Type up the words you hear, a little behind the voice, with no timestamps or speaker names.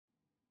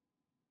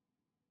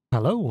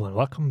Hello and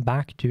welcome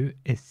back to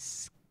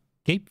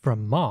Escape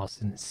from Mars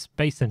and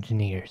Space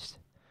Engineers.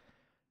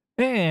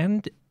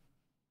 And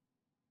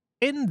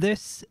in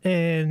this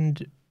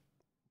and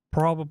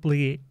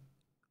probably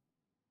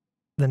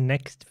the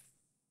next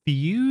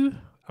few,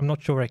 I'm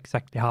not sure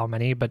exactly how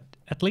many, but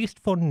at least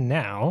for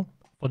now,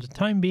 for the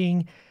time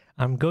being,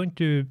 I'm going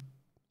to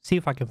see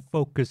if I can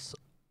focus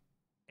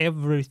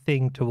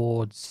everything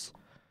towards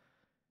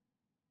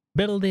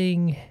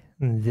building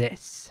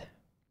this,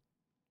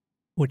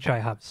 which I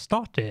have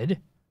started,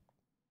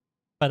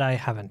 but I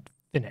haven't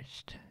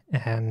finished.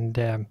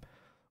 And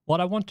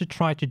what I want to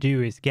try to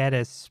do is get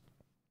as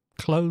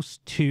close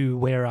to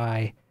where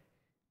I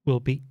will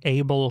be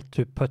able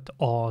to put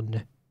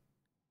on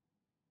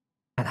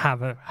and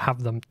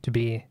have them to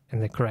be in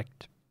the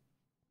correct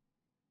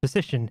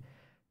position.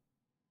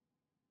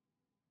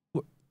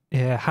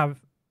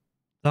 Have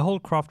the whole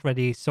craft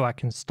ready so I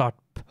can start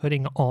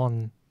putting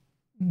on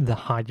the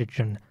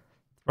hydrogen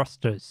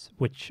thrusters,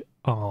 which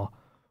are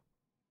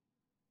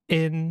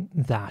in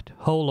that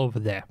hole over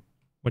there,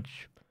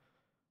 which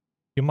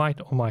you might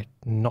or might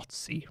not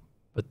see,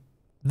 but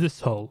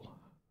this hole.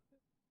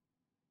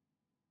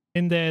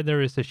 In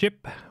there is a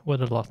ship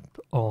with a lot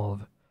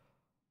of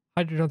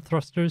hydrogen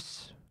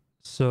thrusters,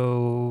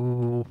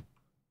 so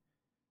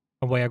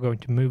we are going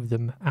to move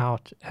them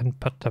out and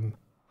put them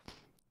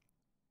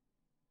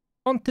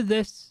onto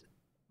this,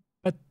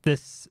 but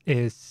this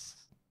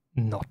is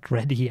not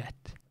ready yet.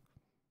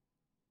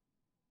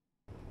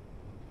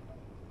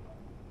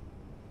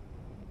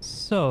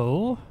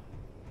 So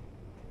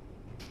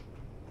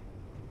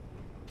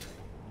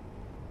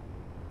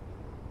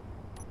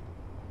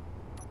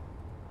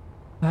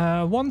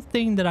one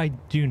thing that I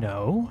do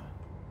know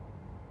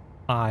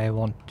I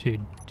want to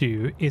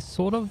do is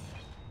sort of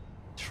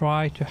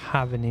try to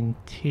have an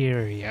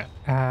interior,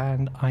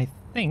 and I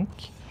think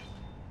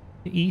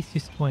the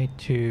easiest way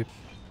to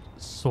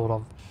sort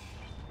of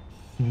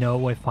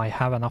know if I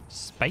have enough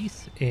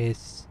space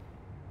is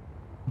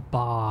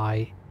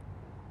by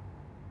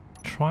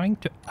trying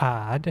to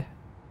add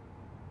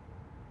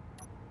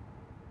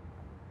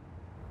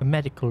a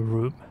medical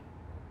room.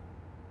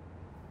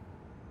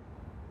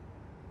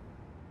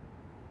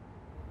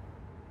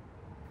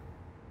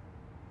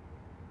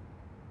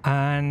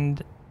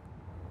 And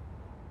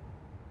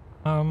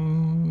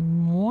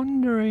I'm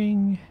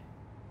wondering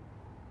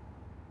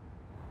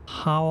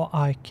how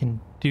I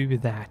can do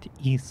that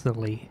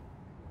easily.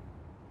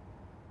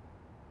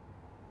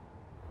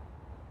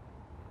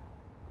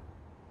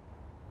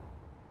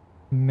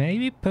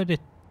 Maybe put it,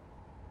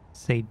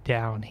 say,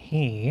 down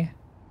here,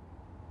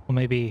 or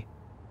maybe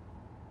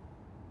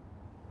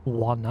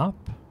one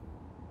up,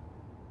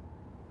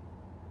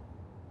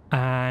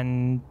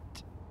 and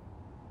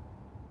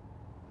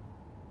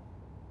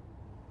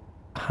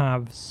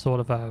have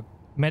sort of a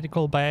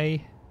medical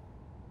bay,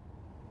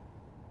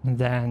 and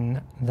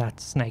then that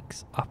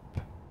snakes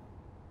up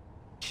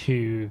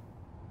to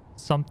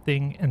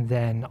something, and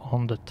then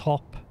on the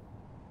top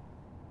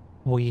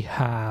we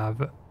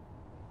have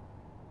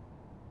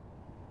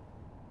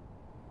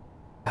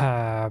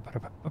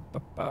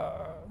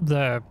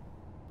the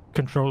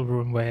control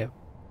room where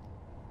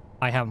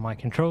I have my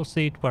control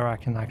seat where I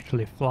can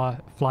actually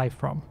fly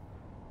from.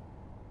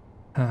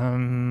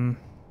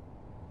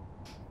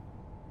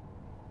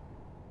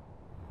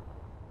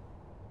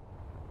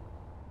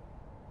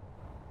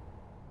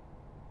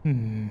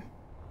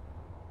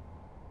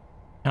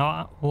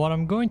 Now, what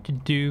I'm going to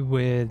do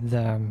with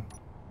the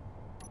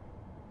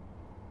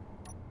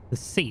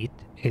seat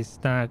is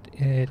that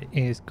it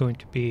is going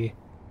to be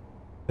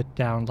put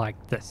down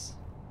like this.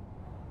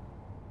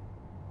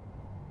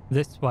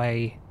 This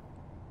way,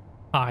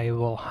 I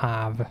will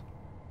have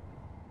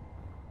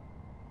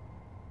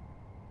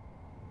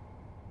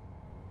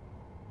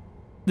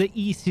the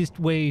easiest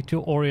way to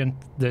orient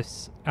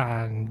this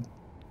and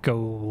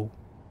go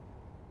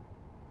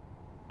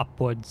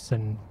upwards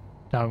and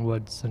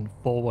downwards and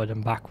forward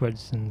and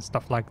backwards and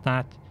stuff like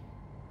that.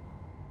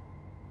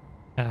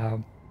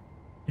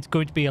 It's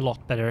going to be a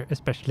lot better,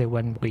 especially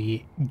when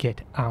we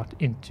get out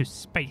into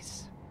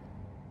space.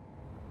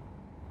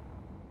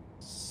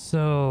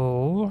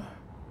 So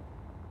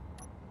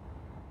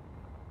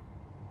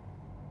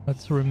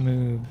let's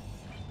remove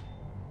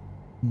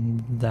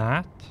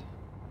that.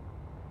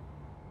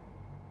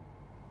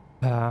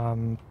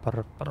 I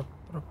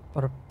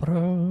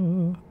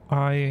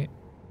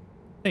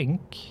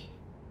think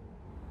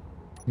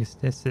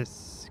this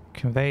is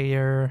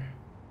conveyor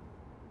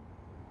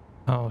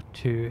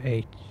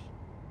to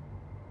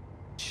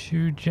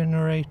H2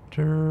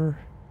 generator.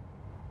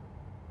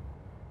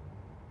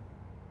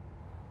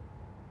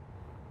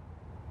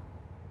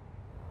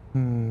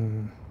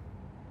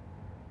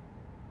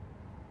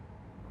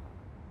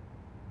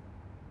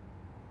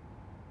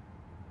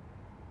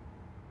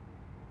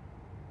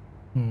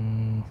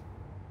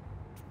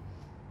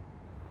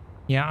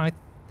 Yeah, I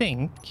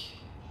think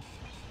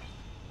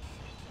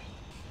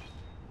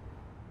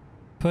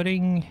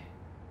putting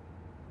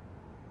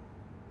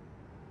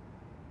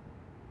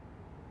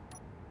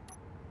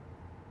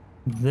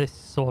this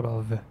sort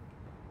of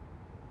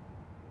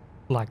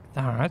like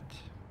that.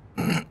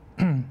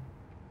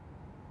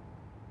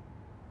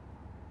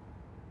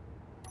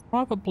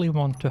 Probably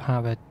want to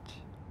have it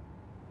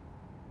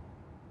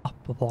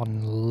up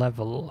one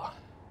level.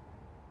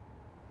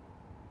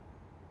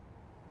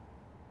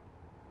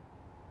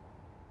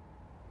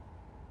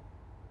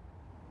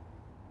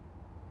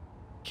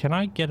 Can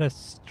I get a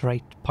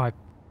straight pipe?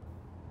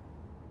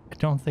 I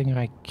don't think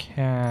I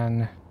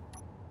can.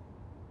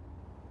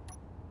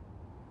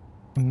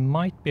 I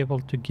might be able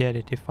to get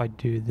it if I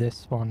do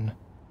this one.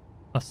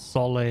 A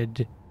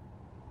solid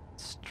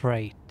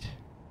straight.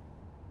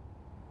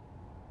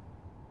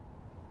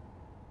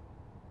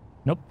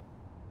 Nope.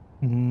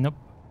 Nope.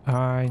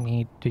 I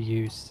need to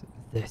use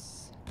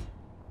this.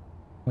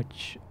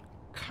 Which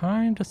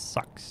kinda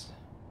sucks.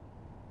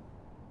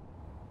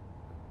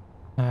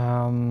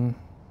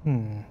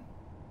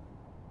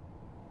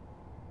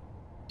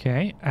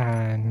 Okay,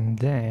 and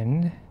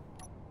then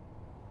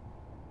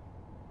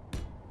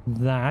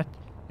that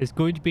is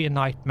going to be a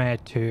nightmare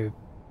to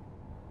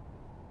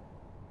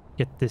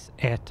get this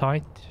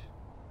airtight,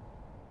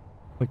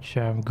 which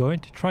I'm going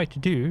to try to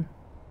do.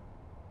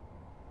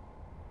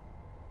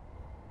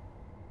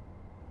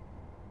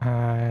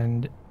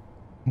 And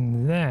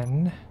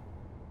then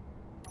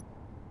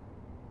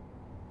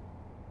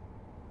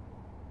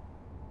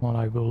what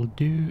I will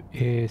do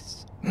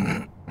is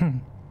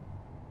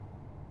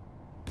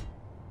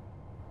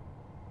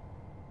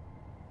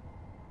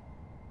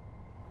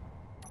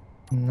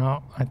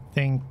no, I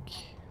think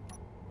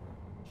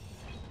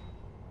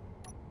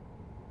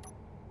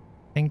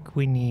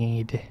we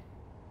need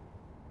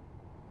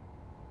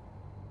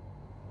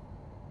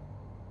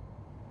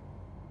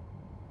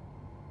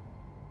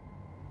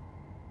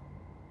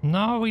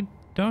no, we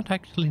don't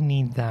actually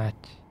need that.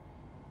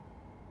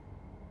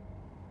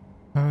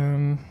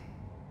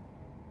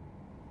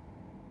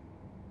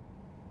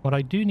 What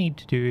I do need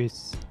to do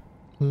is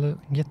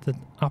get it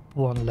up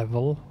one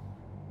level,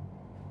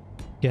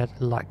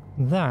 get like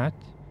that,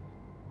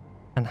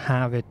 and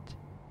have it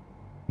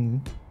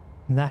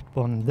that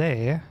one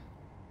there,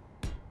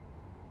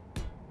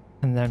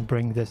 and then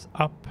bring this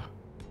up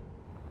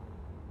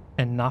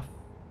enough.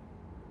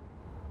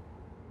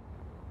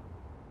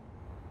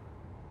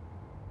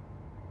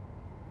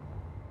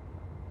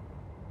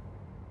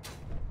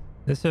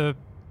 There's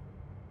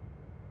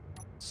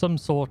some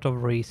sort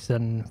of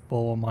reason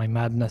for my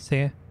madness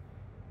here.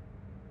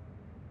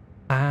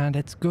 And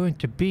it's going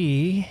to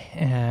be,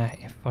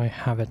 if I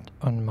have it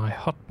on my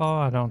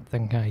hotbar, I don't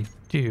think I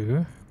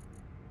do.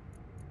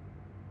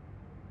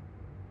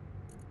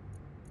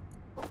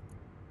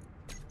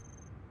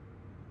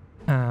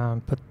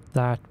 Put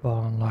that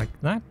one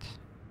like that.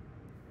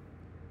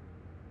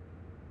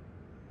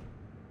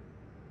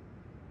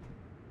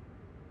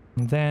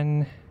 And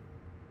then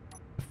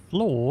the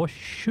floor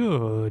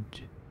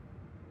should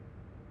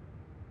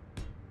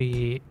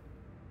be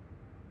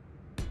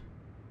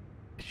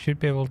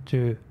able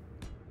to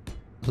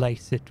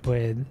lace it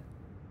with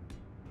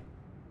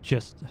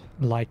just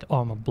light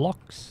armor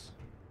blocks.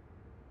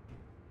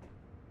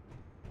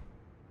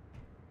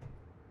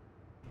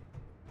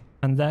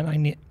 And then I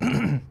need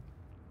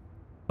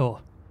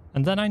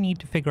and then I need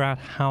to figure out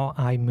how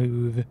I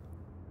move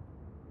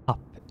up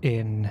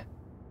in,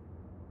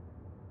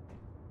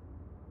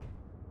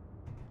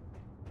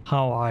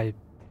 how I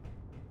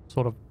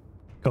sort of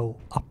go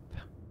up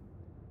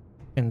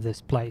in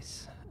this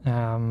place.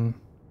 I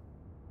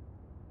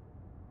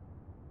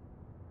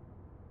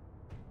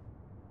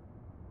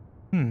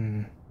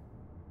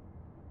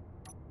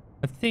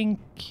think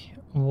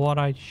what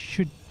I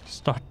should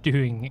start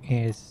doing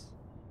is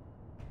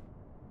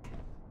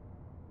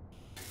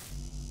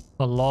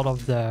a lot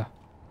of the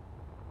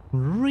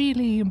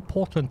really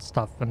important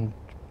stuff and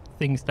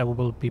things that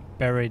will be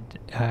buried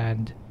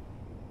and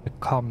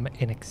become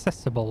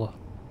inaccessible.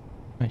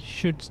 I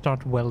should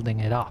start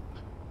welding it up.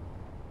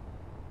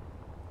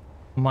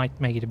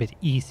 Might make it a bit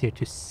easier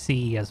to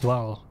see as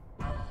well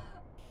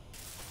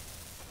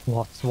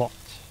what's what.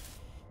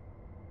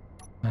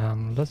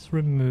 Let's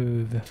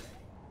remove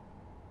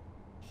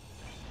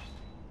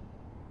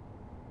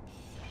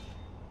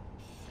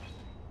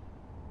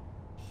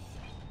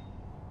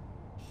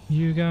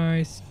you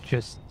guys,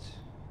 just,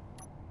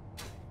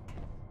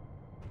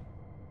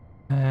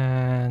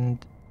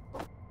 and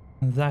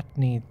that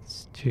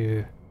needs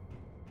to,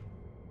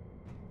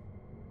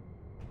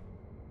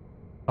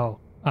 oh,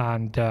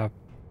 and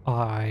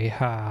I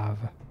have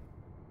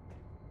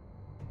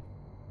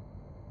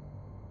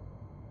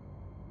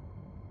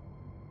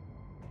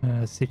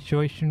a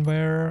situation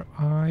where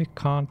I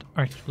can't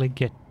actually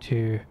get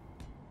to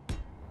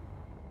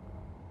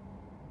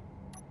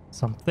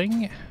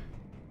something.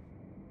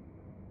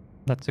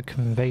 That's a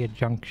conveyor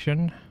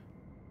junction.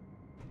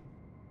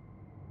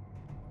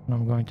 And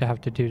I'm going to have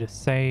to do the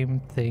same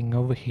thing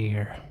over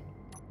here.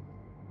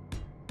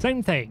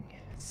 Same thing.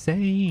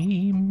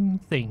 Same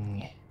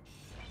thing.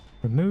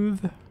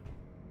 Remove.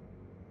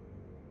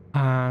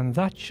 And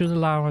that should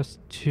allow us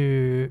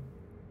to...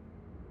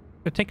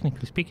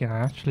 technically speaking, I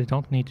actually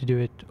don't need to do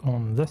it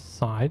on this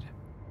side.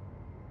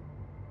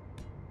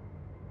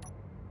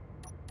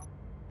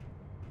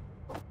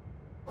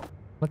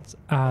 Let's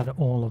add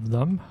all of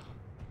them.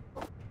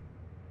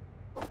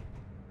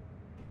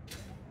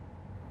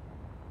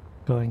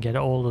 Go and get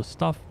all the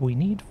stuff we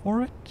need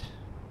for it.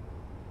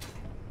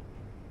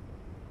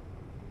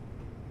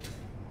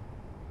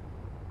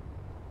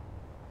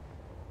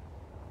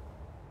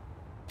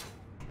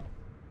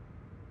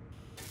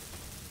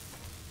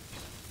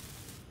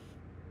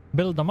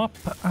 Build them up,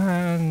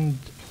 and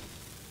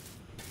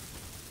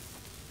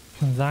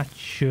that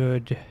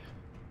should...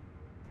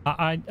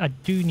 I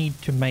do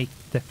need to make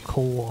the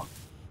core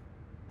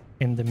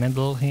in the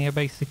middle here,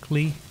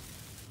 basically.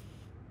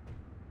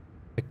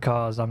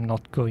 Because I'm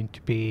not going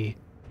to be...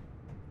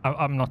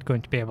 I'm not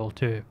going to be able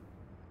to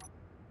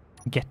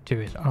get to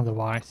it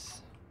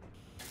otherwise.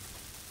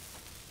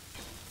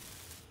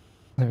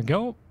 There we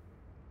go.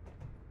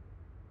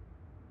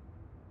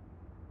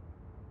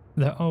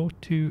 The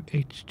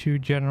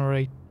O2H2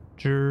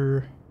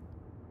 generator.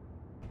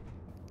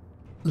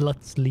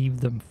 Let's leave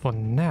them for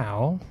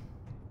now.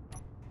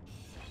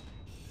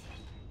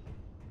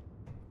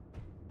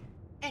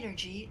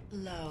 Energy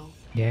low.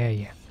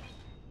 Yeah.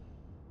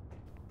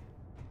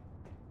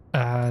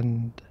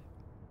 And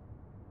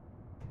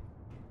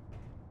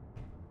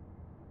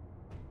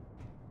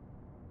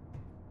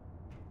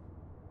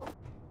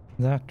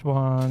that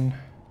one.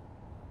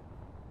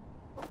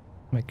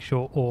 Make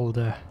sure all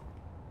the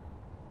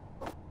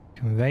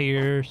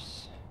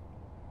conveyors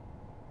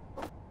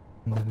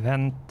and the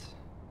vent.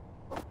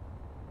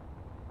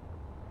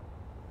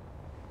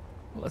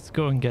 Let's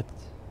go and get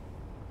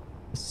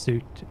a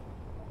suit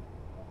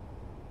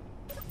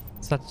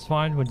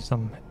satisfied with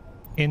some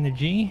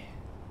energy.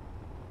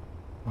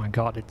 Oh my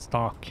god, it's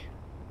dark.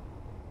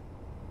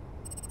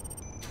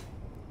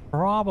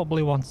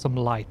 Probably want some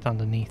light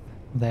underneath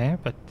there,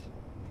 but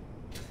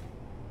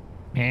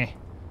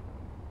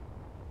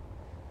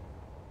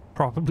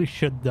probably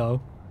should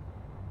though.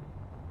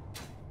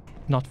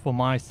 Not for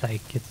my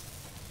sake, it's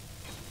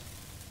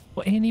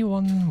for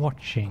anyone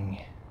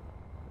watching.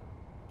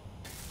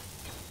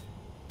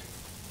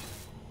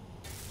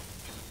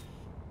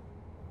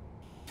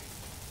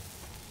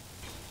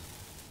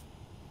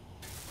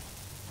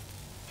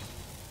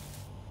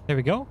 There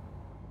we go.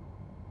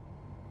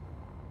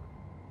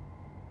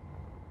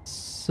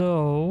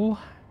 So...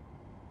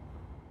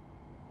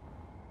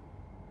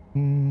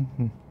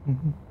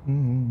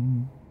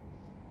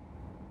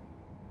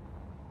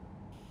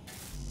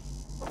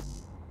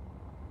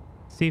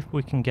 see if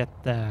we can get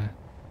the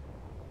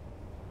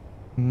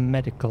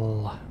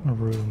medical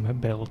room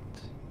built.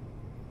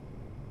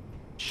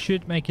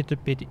 Should make it a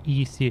bit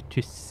easier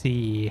to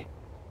see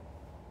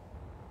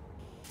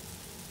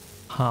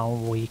how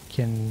we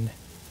can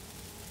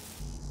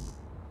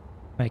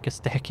make a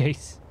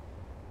staircase.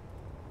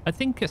 I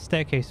think a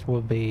staircase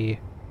will be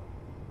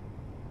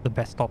the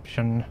best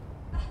option.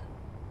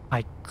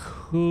 I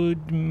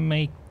could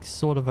make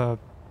sort of a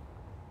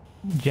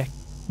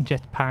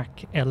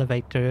jetpack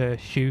elevator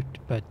chute,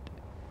 but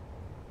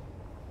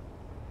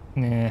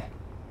nah. At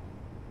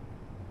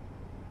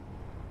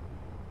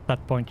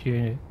that point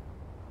you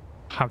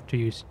have to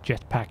use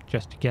jetpack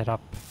just to get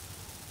up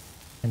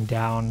and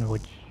down,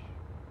 which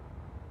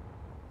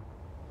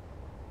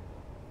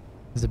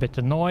is a bit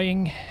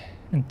annoying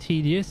and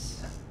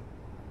tedious.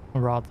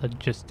 Or rather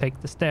just take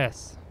the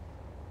stairs.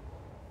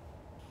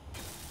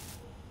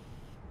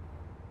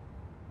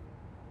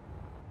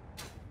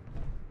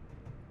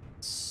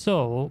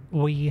 So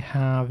we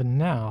have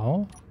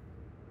now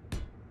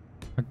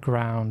a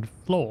ground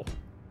floor.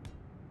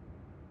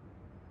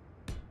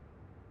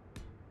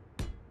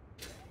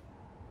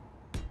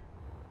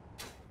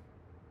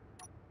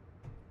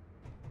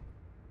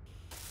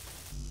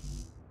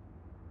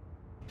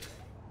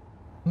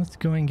 Let's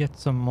go and get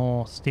some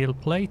more steel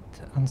plate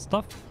and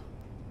stuff.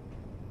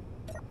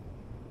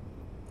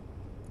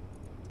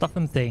 Stuff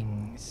and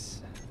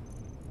things.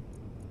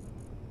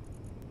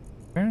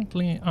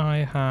 Apparently I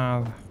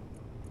have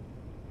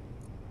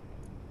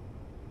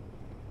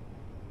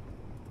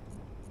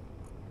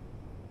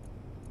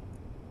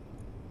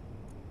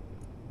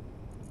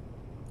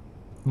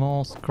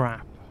more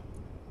scrap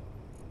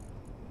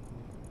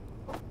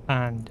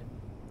and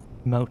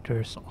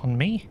motors on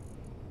me.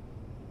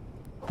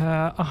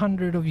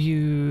 100 of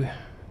you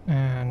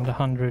and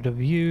 100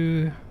 of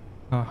you,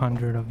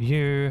 100 of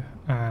you,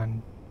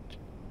 and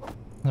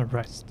the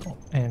rest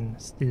in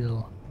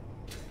steel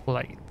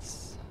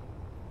plates.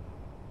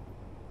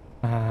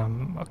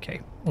 Okay,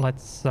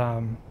 let's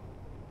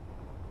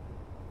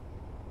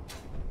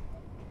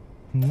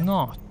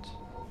not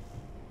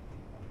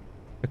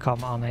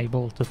become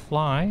unable to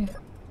fly,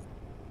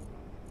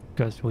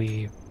 because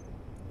we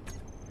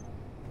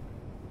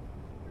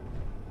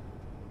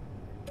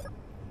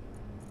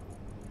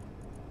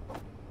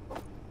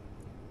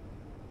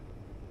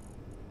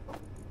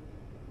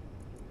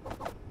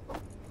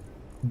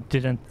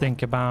didn't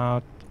think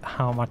about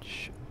how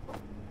much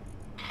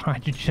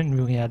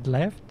hydrogen we had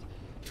left.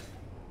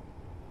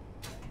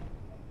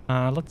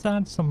 Let's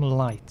add some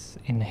lights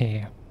in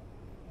here.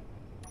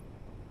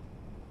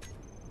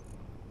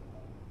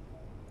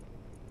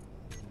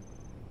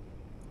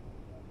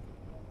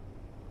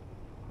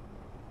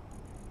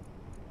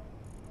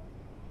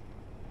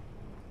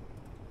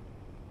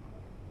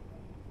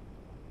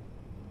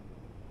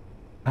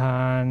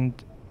 And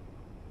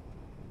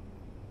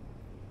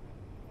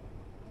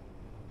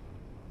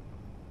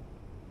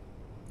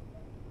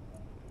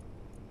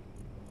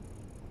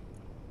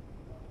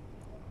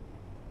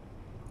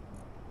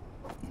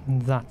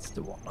that's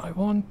the one I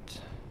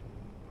want.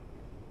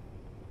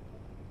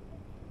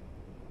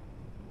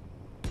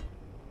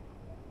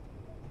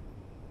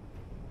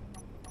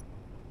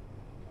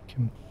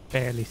 Can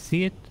barely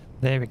see it.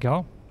 There we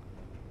go.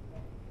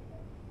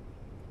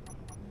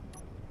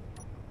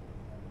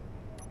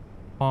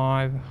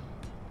 Five.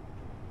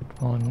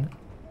 Put one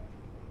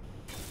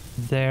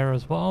there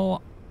as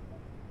well.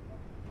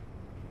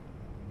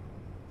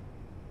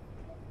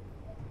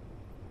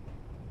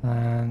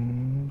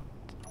 And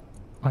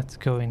let's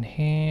go in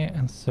here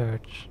and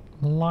search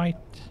light.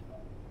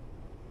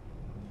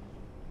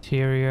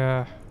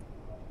 Interior.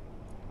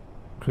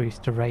 Increase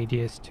the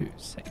radius to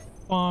say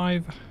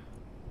 5.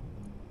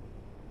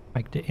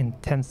 Make the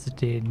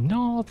intensity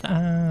not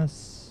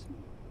as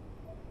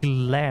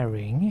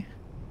glaring.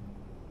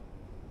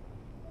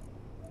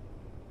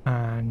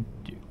 And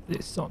do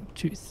this on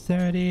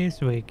 230,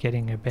 so we're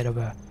getting a bit of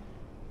a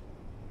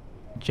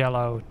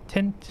yellow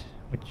tint,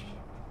 which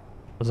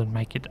doesn't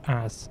make it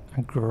as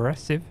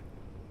aggressive.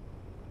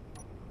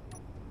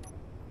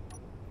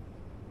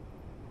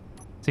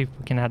 See if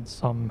we can add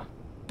some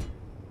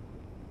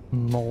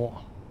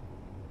more.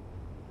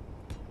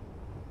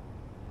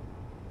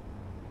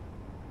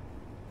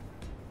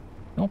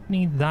 Don't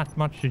need that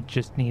much, it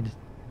just needs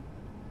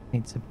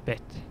a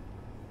bit.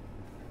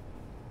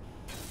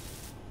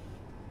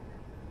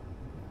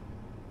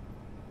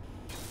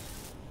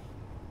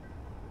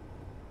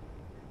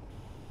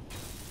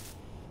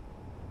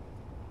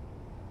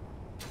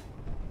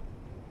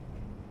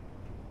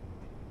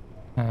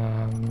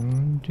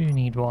 Do you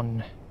need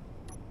one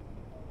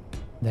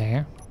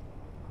there?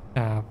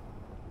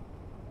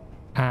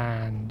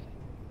 And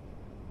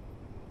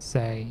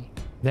say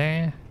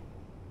there,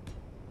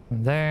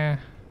 and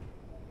there.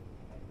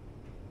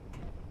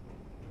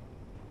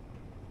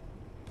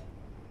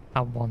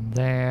 Have one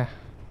there.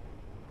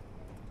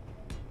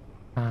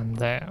 And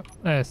there.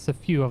 There's a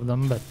few of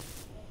them, but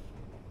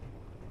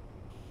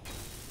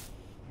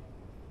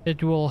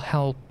it will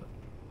help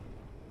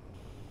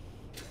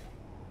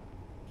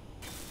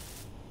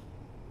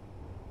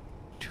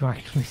to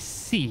actually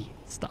see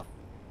stuff.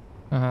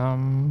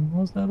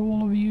 Was that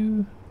all of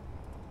you?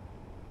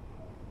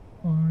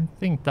 I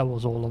think that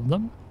was all of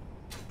them.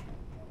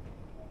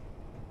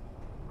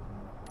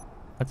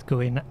 Let's go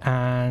in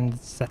and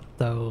set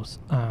those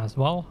as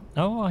well.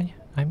 Oh,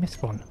 I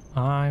missed one.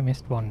 I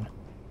missed one.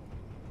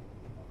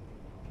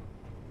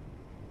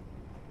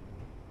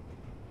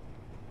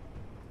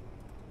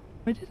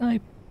 Where did I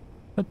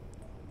put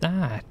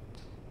that?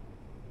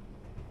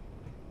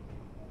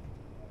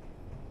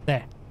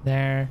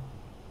 There.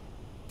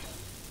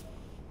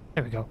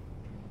 There we go.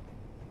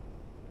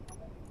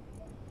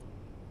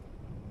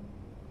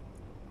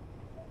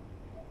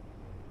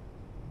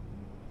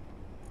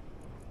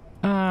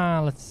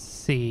 Let's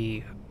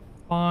see.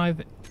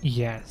 5,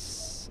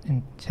 yes.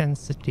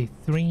 Intensity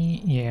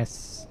 3,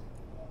 yes.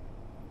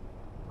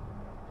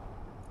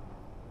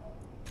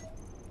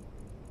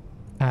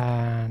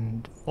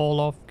 And fall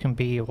off can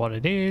be what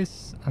it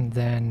is, and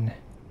then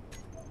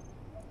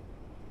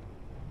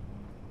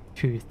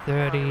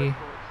 230.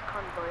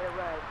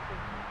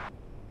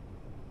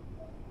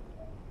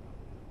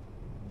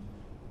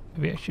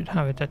 Maybe I should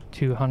have it at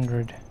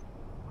 200.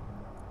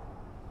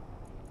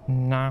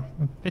 Nah,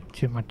 a bit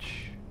too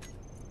much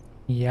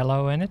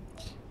yellow in it.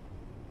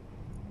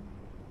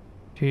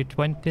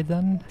 220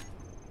 then.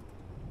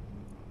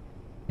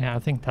 Yeah, I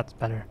think that's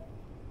better.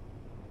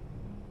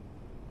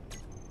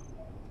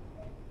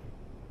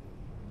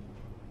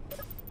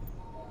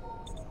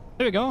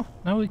 There we go.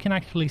 Now we can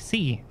actually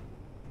see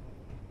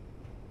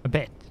a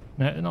bit.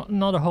 No,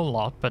 not a whole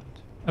lot, but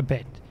a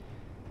bit.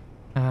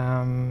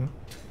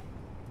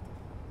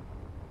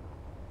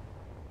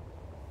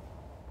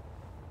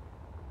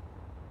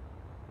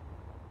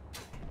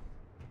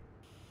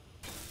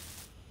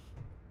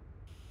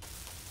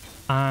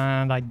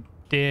 And I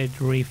did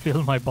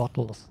refill my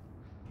bottles.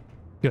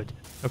 Good.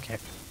 Okay.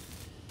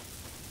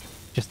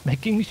 Just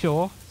making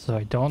sure so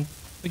I don't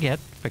forget,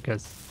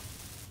 because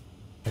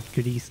that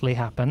could easily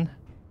happen.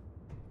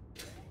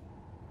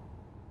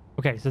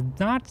 Okay, so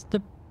that's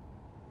the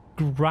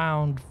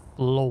ground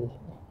floor.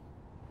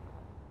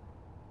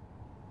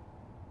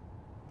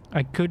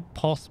 I could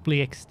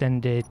possibly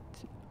extend it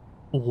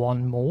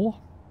one more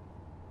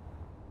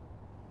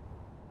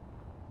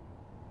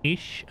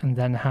ish, and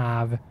then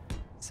have,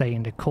 say,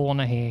 in the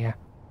corner here,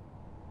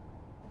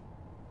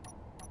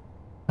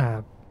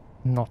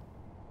 not,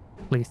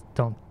 please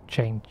don't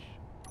change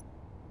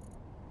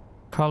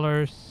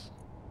colors.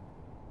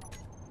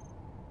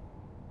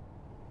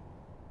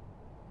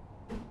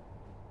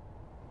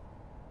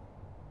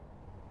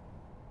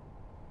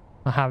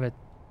 I'll have it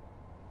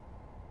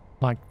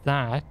like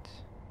that.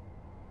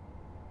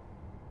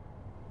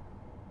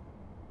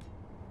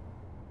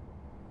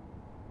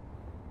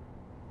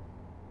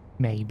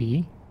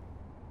 Maybe.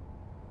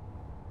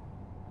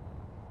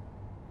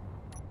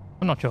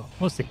 I'm not sure.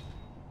 We'll see.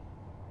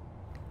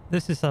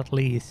 This is at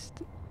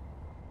least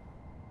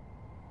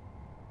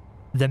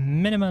the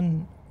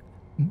minimum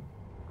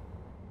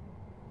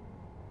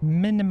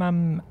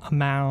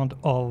amount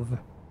of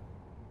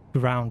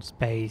ground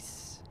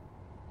space,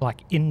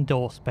 like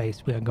indoor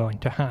space, we are going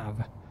to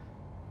have.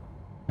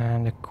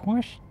 And the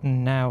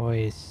question now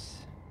is,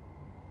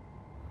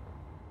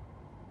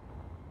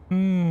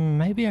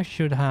 maybe I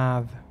should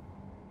have,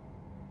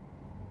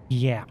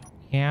 yeah,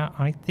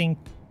 I think,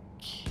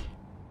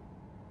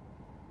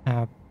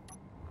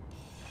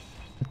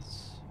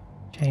 let's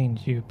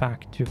change you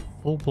back to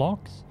full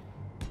blocks.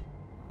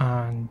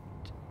 And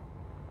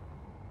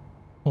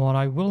what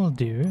I will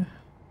do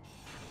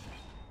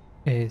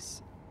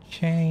is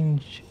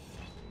change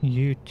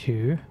you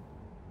two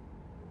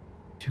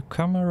to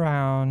come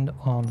around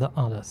on the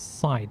other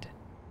side.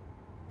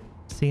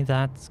 See,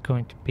 that's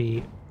going to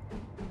be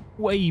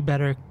way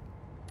better.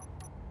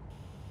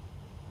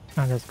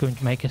 And that's going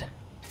to make it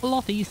a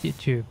lot easier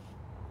to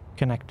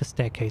connect the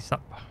staircase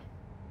up.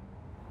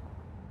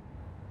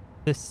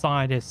 This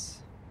side is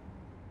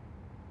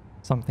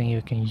something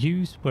you can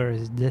use,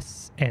 whereas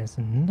this is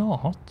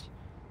not.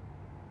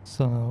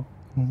 So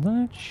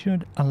that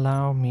should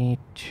allow me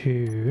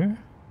to,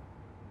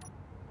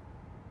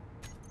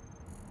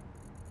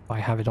 if I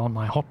have it on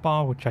my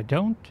hotbar, which I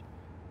don't,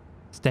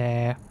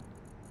 stair.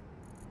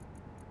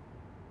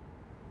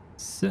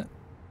 So,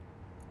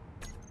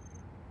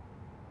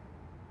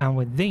 and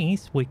with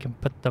these we can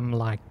put them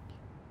like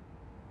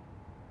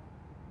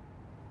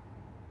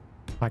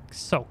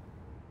so,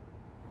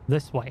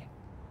 this way.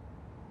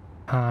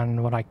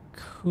 And what I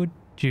could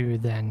do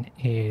then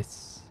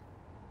is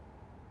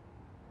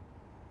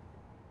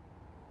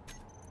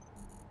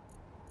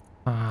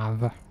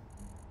have,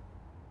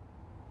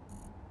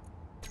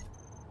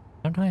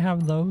 don't I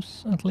have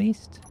those at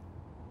least?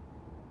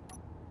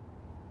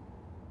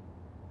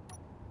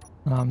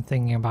 I'm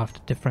thinking about a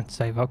different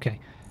save. Okay.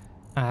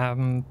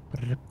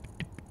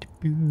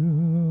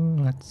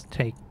 Let's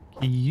take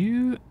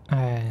you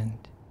and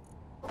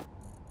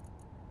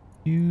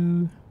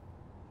you.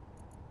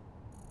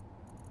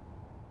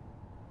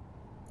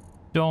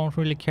 Don't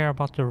really care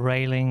about the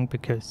railing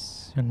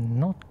because you're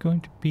not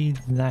going to be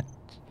that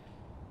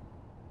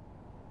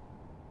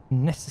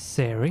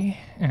necessary.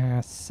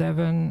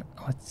 7,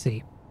 let's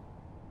see.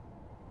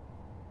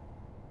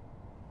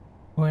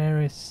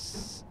 Where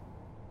is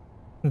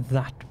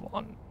that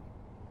one?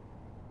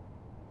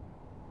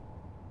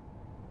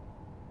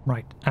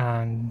 Right,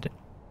 and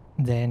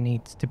there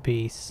needs to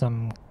be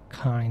some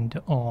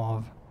kind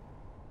of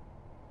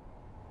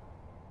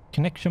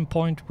connection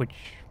point,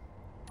 which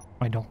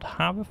I don't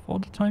have for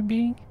the time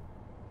being.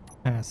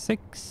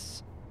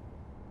 6.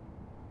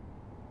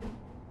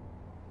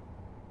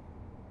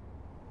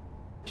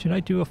 Should I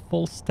do a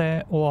full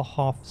stair or a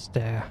half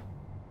stair?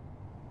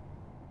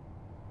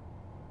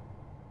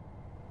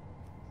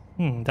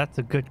 That's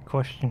a good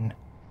question.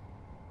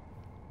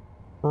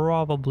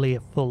 Probably a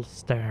full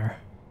stair.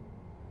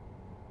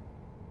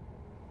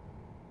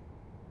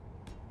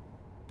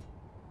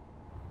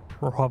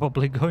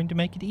 Probably going to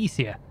make it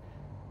easier.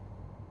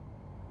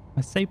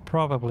 I say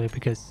probably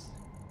because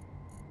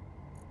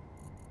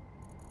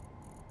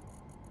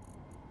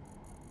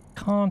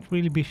can't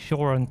really be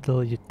sure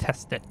until you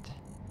test it.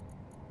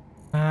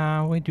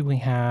 Where do we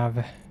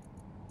have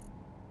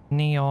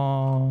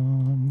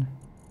neon?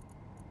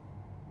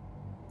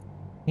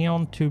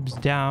 Neon tubes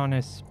down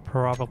is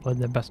probably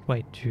the best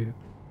way to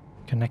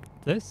connect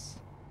this,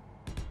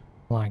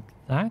 like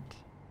that,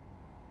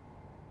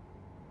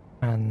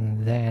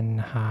 and then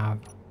have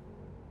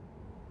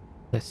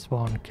this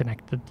one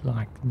connected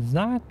like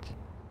that,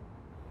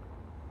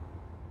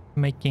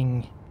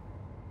 making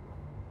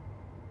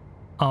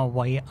our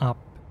way up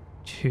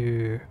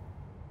to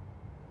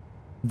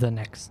the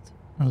next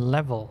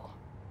level.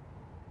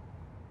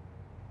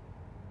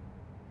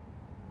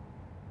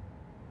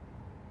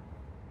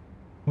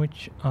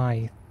 Which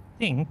I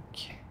think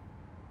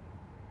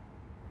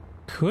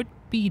could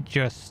be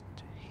just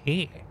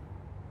here.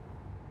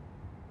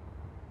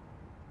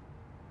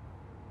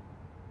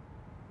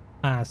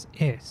 As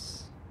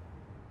is.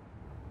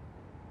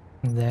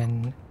 And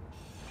then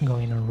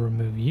going to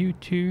remove you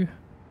two.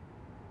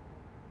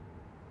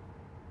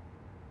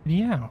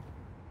 Yeah,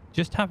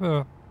 just have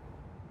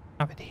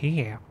it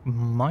here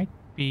might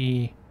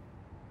be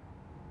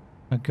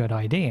a good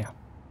idea.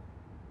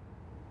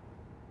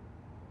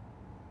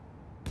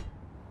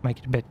 Make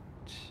it a bit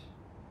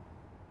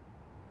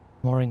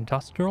more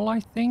industrial, I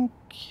think.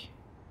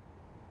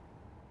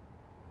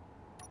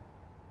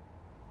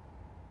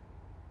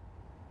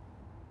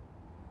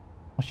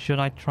 Or should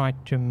I try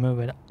to move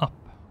it up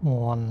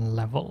one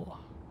level?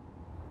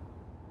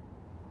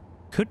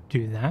 Could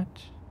do that.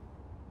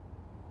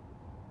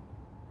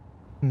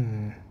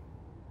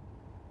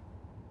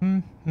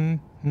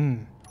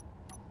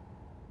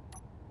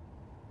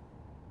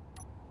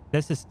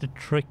 This is the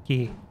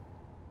tricky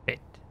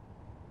bit.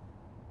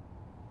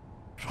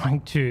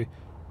 Trying to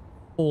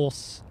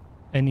force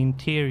an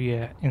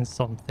interior in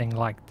something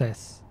like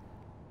this.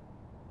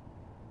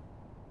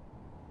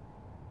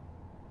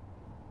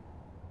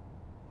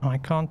 I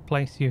can't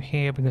place you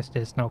here because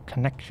there's no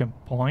connection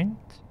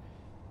point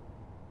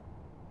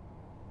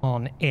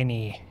on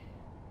any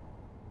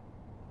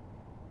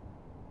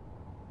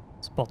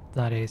spot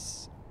that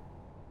is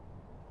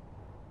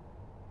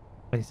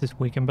places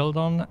we can build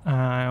on.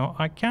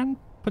 I can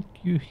put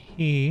you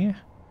here.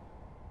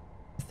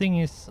 The thing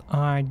is,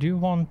 I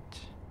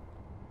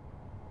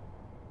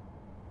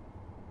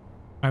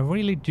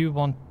really do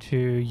want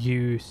to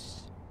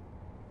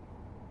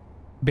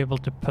be able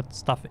to put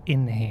stuff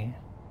in here.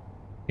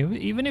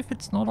 Even if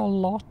it's not a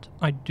lot,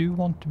 I do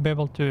want to be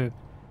able to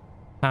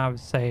have,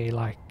 say,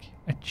 like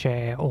a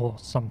chair or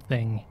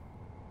something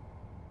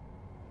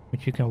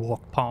which you can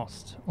walk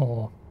past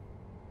or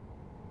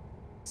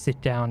sit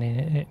down in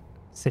it,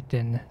 sit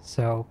in.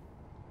 So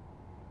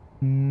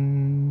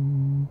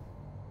hmm.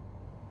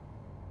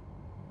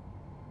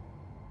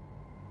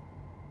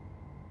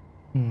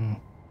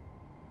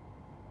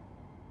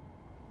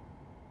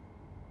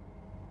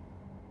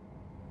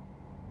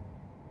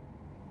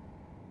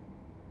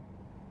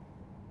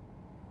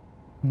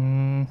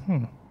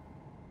 Mm-hmm.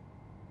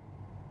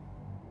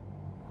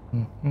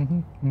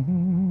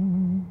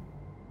 Mm-hmm.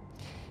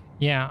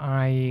 Yeah,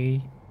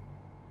 I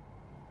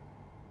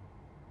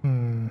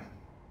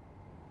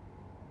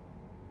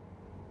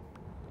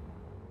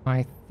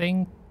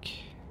think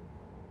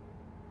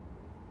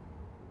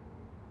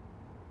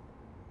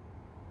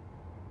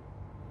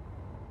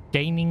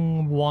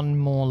gaining one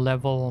more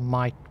level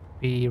might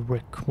be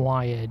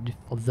required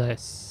for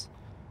this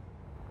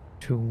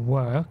to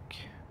work.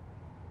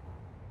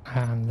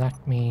 And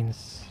that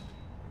means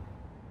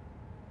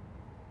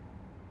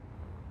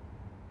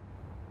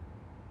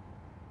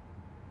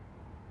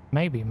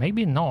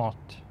maybe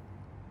not.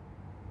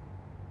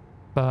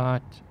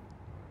 But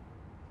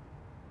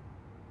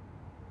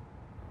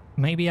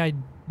maybe I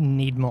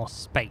need more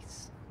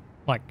space.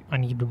 Like I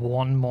need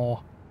one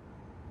more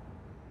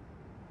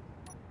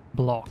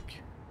block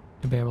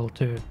to be able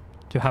to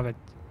have it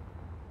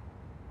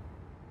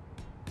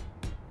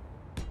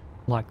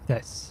like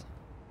this.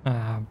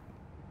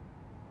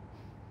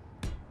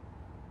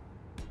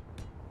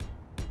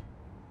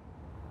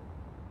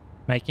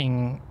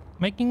 Making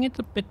it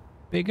a bit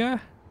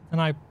bigger than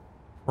I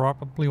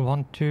probably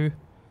want to,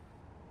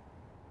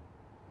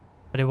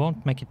 but it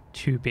won't make it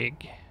too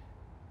big.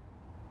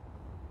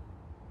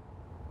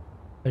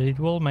 But it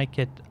will make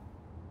it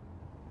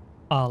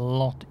a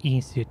lot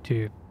easier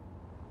to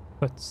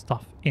put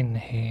stuff in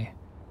here.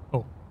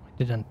 Oh, I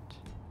didn't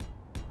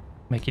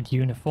make it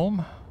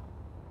uniform.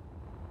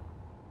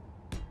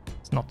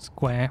 It's not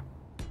square.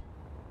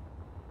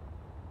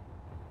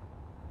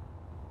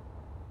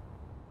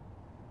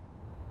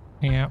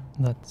 Yeah,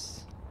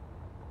 but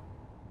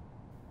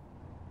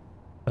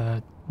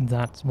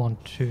that's one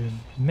too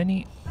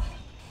many.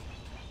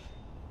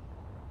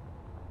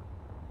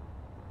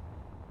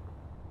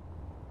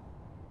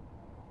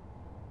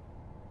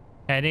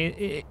 And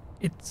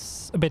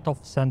it's a bit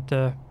off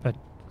center, but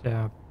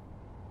yeah,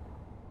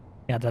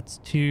 that's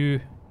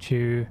 2,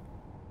 2,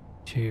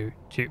 2,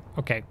 2.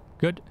 Okay,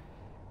 good.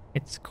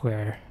 It's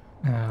square.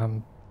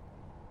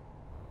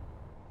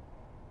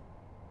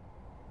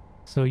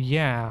 So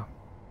yeah,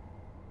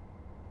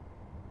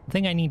 I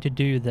think I need to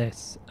do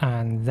this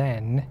and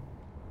then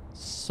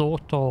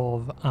sort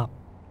of up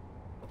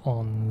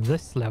on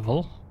this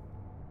level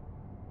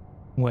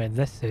where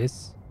this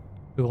is,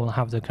 we will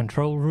have the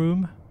control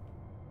room,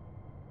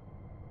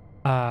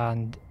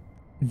 and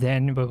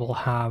then we will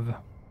have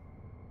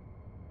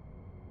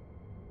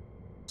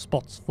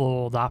spots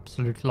for the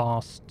absolute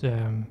last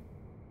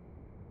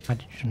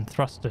hydrogen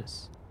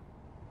thrusters,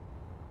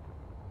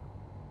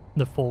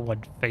 the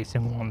forward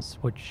facing ones,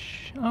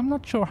 which I'm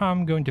not sure how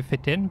I'm going to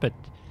fit in, but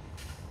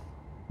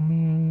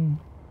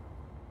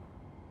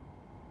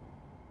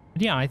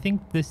yeah, I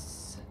think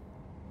this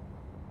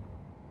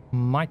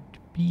might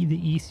be the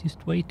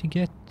easiest way to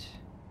get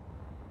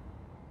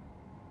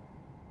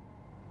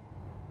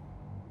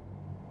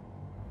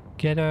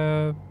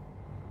a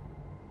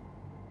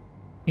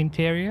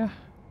interior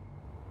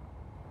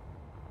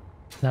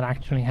that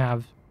actually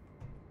have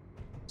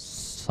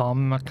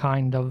some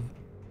kind of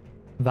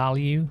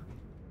value,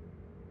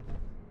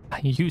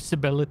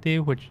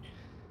 usability, which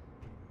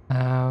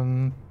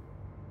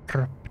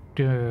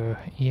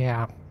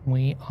yeah,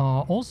 we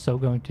are also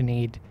going to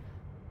need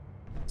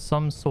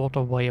some sort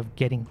of way of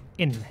getting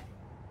in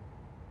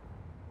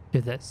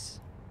to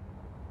this.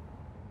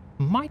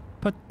 Might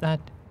put that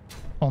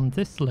on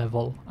this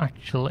level,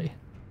 actually.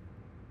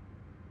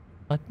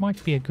 That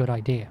might be a good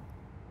idea.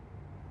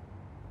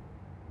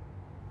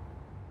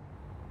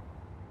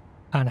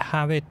 And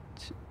have it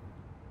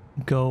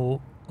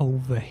go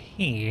over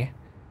here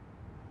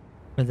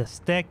where the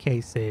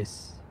staircase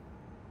is,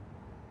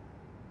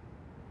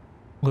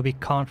 where we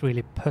can't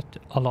really put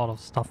a lot of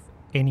stuff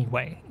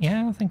anyway.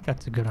 Yeah, I think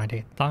that's a good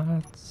idea.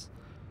 That's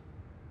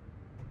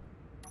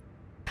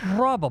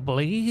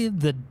probably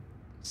the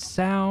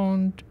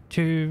sound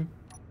to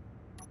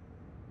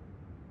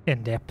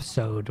end the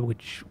episode,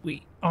 which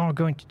we are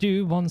going to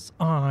do once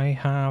I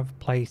have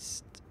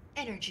placed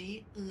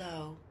Energy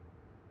low.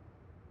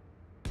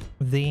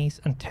 these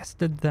and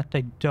tested that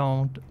they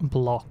don't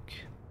block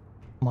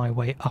my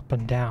way up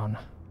and down.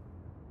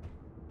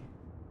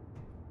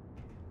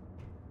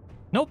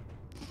 Nope.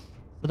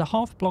 So the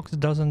half blocks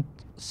doesn't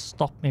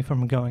stop me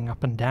from going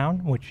up and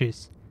down, which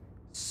is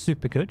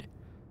super good.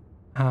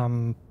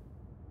 And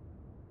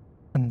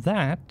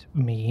that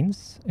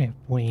means if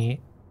we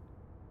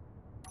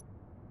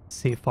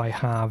see if I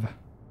have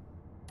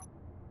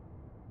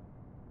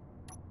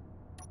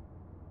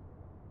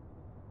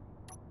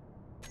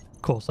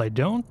of course I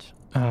don't.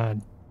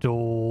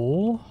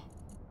 Door.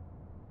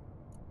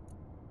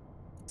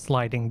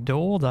 Sliding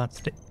door,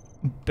 that's the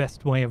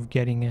best way of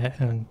getting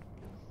a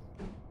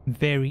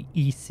very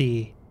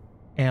easy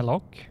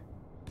airlock.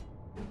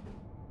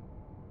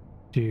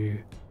 Do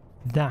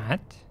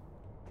that.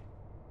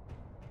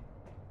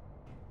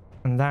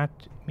 And that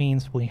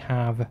means we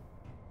have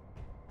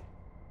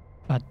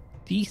a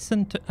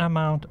decent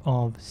amount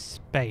of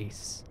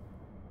space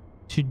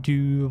to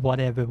do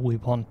whatever we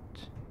want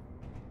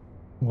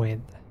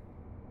with.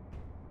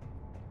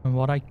 And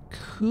what I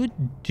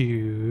could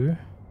do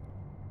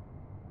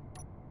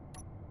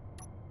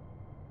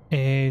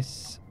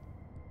is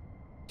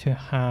to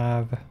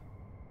have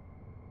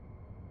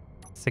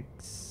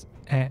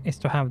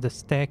the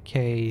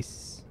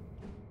staircase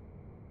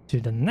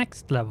to the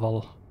next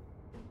level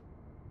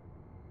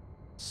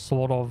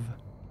sort of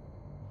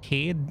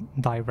here,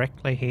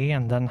 directly here,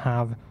 and then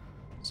have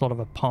sort of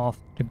a path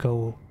to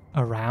go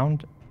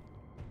around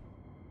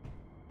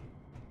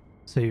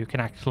so you can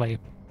actually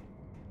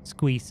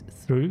squeeze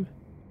through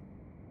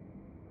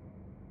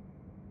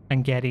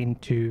and get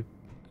into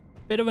a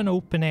bit of an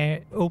open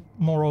air,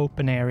 more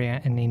open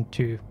area and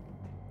into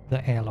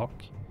the airlock.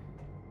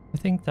 I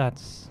think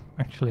that's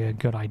actually a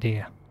good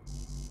idea.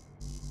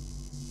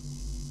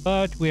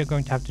 But we are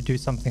going to have to do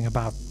something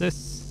about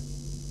this.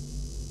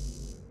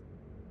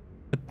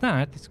 But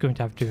that is going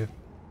to have to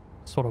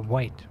sort of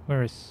wait.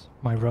 Where is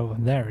my row?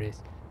 There it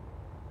is.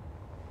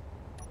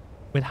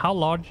 With how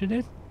large it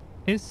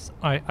is,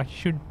 I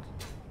should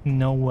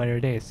know where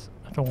it is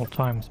at all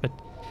times, but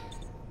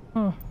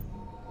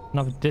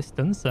enough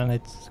distance and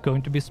it's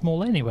going to be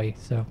small anyway,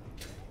 so.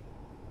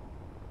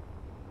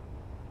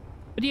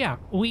 But yeah,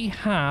 we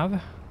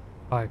have,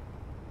 I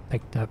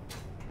picked up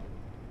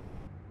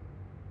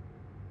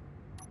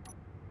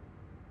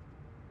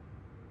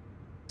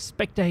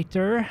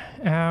spectator.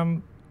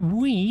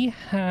 We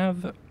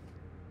have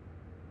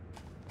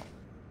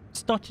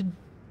started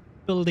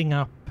building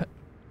up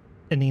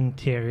an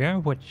interior,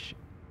 which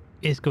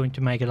is going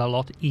to make it a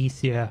lot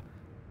easier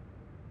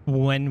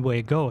when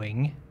we're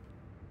going.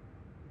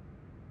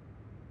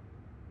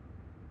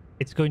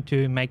 It's going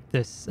to make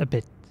this a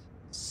bit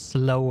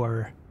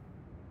slower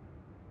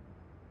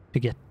to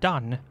get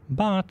done,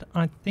 but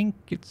I think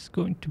it's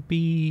going to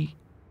be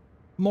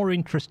more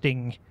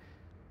interesting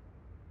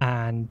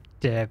and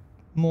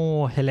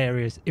more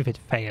hilarious if it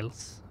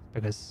fails,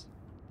 because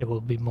there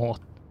will be more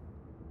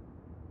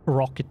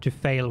rocket to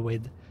fail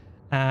with.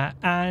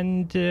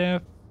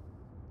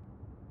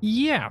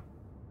 Yeah,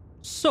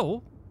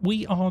 so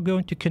we are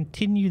going to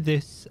continue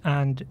this,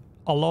 and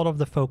a lot of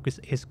the focus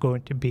is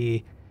going to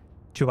be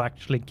to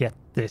actually get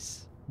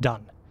this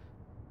done.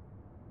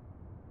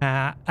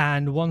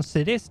 And once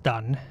it is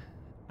done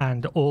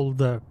and all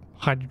the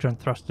hydrogen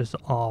thrusters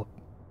are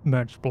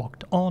merge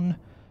blocked on,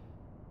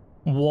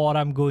 what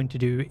I'm going to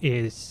do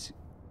is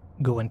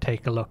go and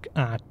take a look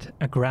at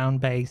a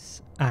ground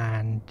base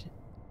and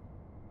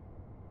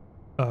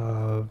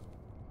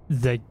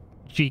the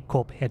G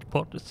Corp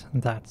headquarters,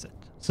 and that's it.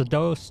 So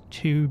those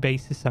two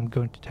bases I'm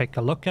going to take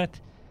a look at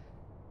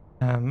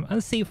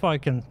and see if I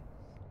can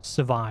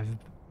survive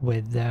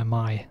with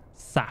my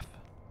SAF,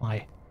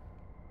 my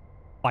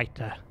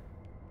fighter.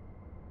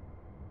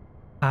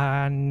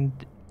 And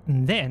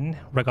then,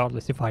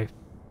 regardless if I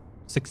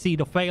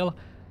succeed or fail,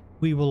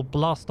 we will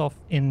blast off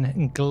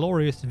in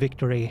glorious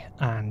victory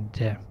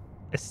and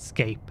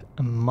escape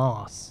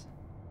Mars.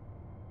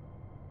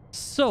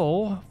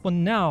 So, for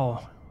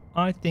now,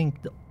 I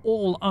think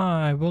all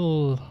I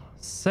will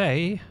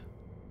say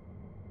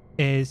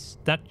is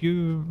that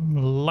you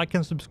like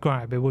and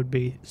subscribe. It would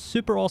be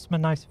super awesome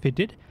and nice if you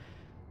did.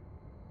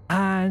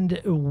 And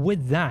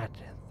with that,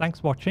 thanks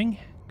for watching,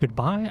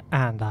 goodbye,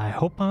 and I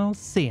hope I'll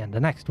see you in the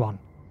next one.